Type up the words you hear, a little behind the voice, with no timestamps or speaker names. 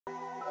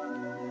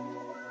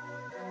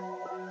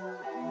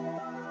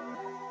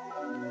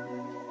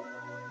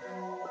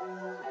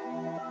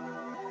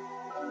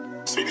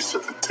So you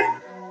said the thing.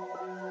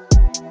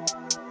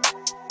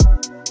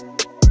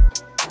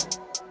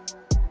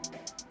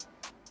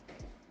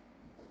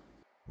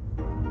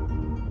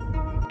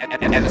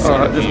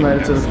 Alright, just made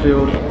it to the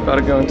field. About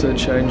to go into the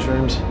change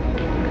rooms. I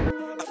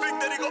think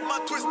that he got my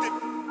twisted.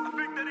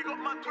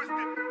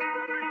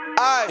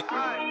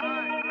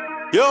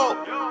 Aye. Yo.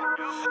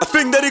 I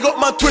think that he got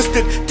my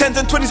twisted. 10s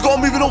and 20s got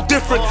him moving all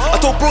different.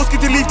 I told broski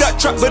to leave that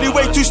track, but he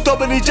way too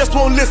stubborn, he just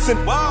won't listen.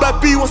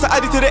 Bad B wants to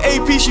add it to the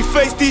AP, she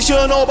face D, she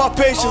don't know about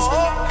patience.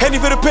 Henny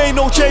for the pain,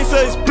 no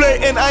chaser, it's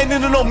blatant, I ain't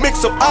in no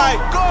mix up. Aye.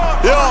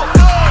 Yo.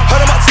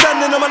 Heard I'm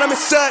outstanding, I'm on a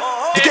set.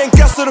 You getting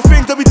gas to the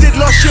things that we did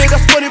last year,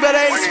 that's funny, but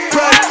I ain't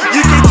surprised.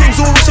 UK things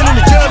all wishing in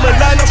the German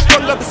line, I'm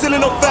strong like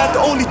Brazilian no fan.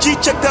 The only G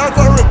check that I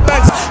got her in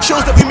bags.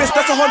 Shows that we missed,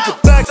 that's 100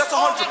 bags.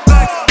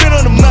 Been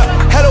on the map,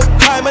 hello,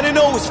 hi, man, they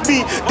know it's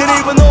me. They don't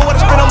even know what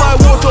I spent on my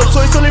wardrobe, so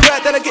it's only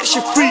right that I get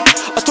shit free.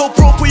 I told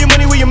bro, put your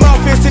money where your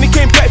mouth is, and he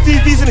came back,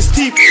 VVs in his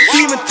teeth.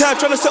 Demon time,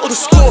 trying to settle the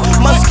score.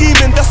 Man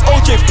scheming, that's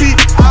OJP.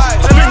 I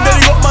think that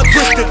he got my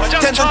twisted.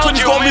 10s and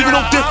 20s got moving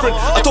all different.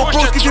 I told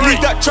broski to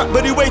leave that track,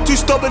 but he way too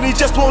stubborn, he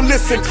just won't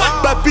listen.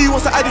 Bad B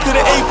wants to add it to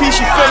the AP,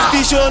 she face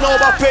D, she don't know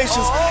about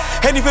patience.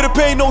 Henny for the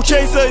pain, no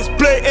chaser, it's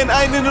blatant,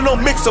 I ain't in no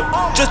mix up.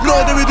 Just know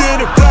that we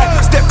doing it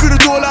right. Step through the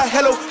door like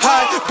hello,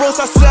 hi.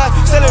 Bros outside,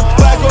 selling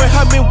bag, going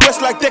ham in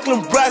West like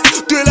Declan Rice.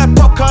 Doing like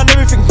popcorn,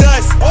 everything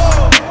nice.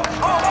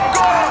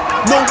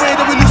 No way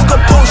that we lose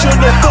composure,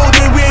 no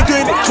folding, we ain't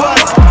doing it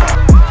twice.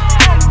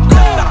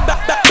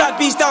 Bad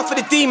B's down for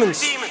the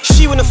demons.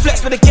 She wanna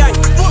flex with the gang,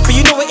 but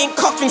you know it ain't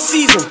cuffing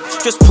season.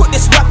 Just put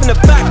this rap in the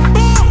bag.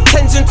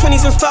 10s and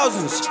 20s and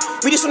thousands.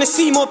 We just wanna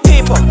see more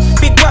paper.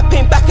 Big rap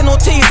ain't back in no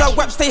taser. Our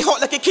rap stay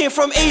hot like it came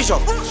from Asia.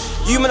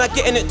 You man are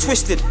getting it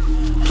twisted.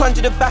 Plunge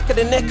in the back of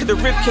the neck of the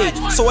rib cage,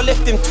 so I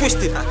left him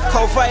twisted.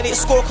 Can't violate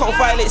score, can't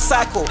violate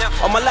cycle.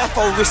 On my life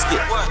I'll risk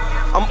it.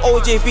 I'm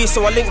OJB,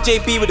 so I link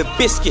JB with a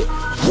biscuit.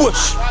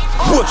 Whoosh,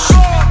 whoosh.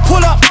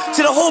 Pull up,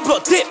 see the whole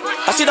block dip.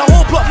 I see the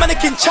whole block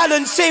mannequin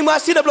challenge. Same way I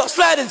see the block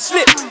slide and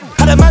slip.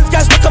 Had a man's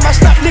guy stuck on my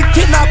snap, linked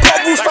it. Now I put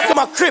a rule stuck in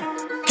my crib.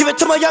 Give it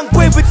to my young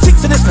boy with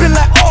 6 and it's been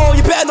like, oh,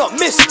 you better not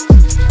miss.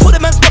 Put the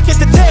man's back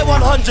into tier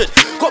 100.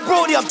 Got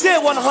Brody, I'm tier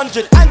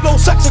 100.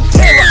 Anglo-Saxon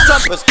tear up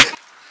jumpers.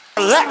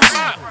 Relax.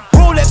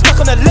 Rolex stuck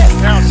on the left.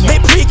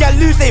 Make pretty gal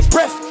lose their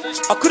breath.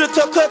 I could've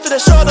took her to the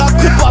shoulder, I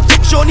could, but I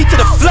took Shawnee to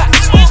the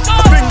flats.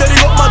 I think that he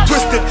got my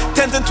twisted.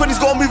 10s and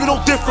 20s got him moving all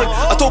different.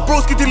 I told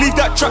broski to leave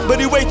that track, but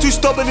he way too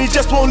stubborn, he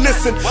just won't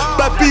listen.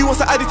 Bad B wants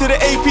to add it to the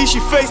AP,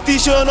 she face D,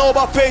 she don't know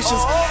about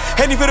patience.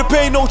 Henny for the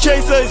pain, no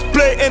chaser, it's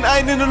blatant,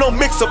 I ain't in no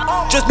mix up.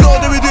 Just know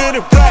that we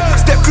doing it right.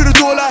 Step through the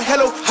door like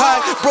hello,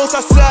 hi. Bros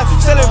outside,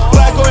 selling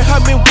bag, going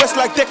ham in West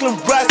like Declan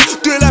Rice.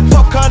 Doing like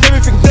popcorn,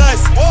 everything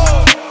nice.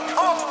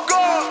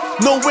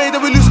 No way that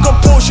we lose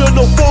composure,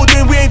 no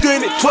folding, we ain't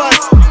doing it twice.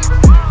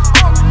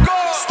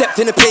 Stepped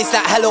in a place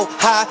like hello,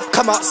 hi,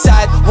 come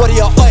outside, what are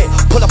your oi?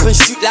 Pull up and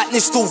shoot like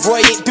Nistel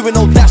Roy, ain't doing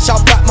no dash, I'll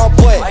back my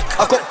boy.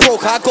 I got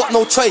broke, I got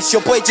no choice,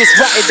 your boy just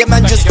ratted, the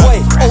man just boy.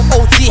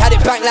 OOT had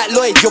it bang like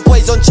Lloyd, your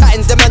boys on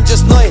chattings, the man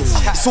just noise.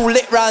 It's all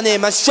lit round here,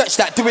 man stretch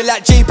that, do it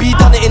like JB,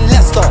 done it in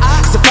Leicester.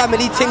 It's a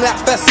family thing like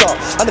Fessa,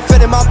 and the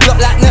fed in my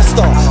block like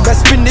Nestor. Man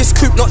spin this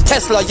coupe, not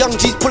Tesla, young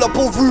G's pull up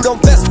all rude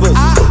on Vespers.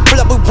 Pull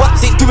up with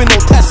waps, ain't doing no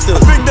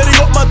testers. I think that he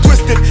got my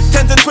twisted.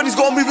 10s and 20s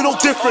got him moving all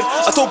different.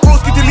 I told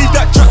broski to leave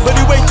that track, but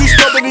he way too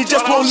stubborn, he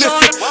just won't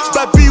listen.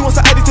 Bad B wants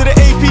to add it to the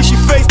AP, she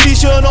face D,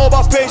 she don't know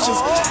about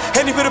patience.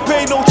 Henny for the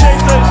pain, no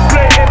change, no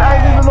blatant,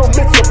 I ain't in no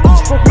mix up.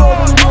 So know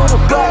that we doing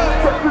it right.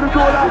 Step through the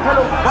door like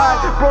hello, hi.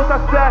 Bros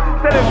outside,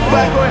 selling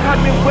bag, going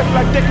hand in West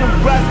like Declan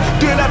Rice.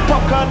 Doing like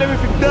popcorn,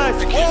 everything nice.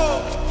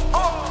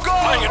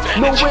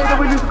 No way that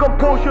we lose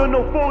composure,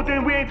 no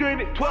folding, we ain't doing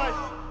it twice.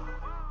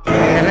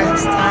 Yeah,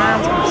 it's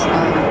time to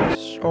start the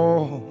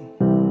show.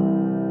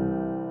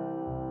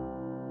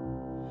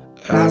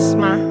 Lost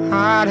my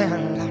heart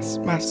and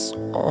lost my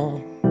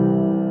soul.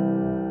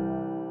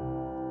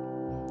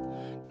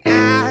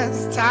 Now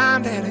it's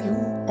time that you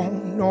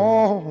won't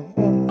know.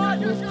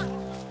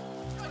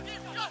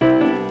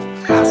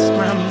 Lost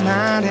my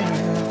mind and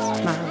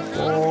lost my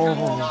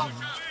goal.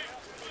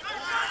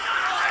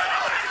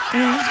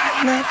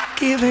 I'm not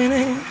giving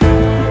it.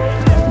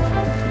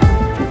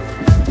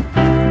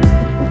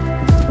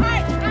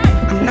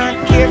 I'm not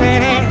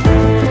giving it.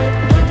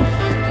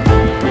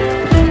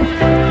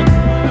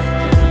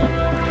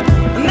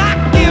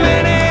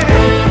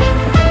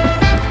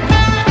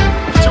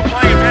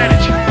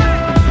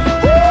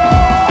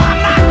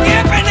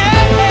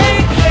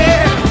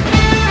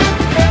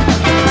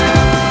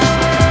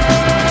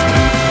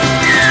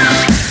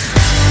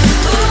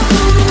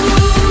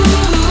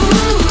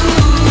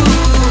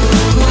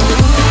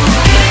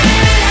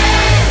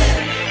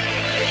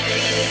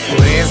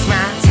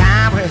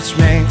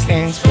 Makes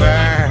things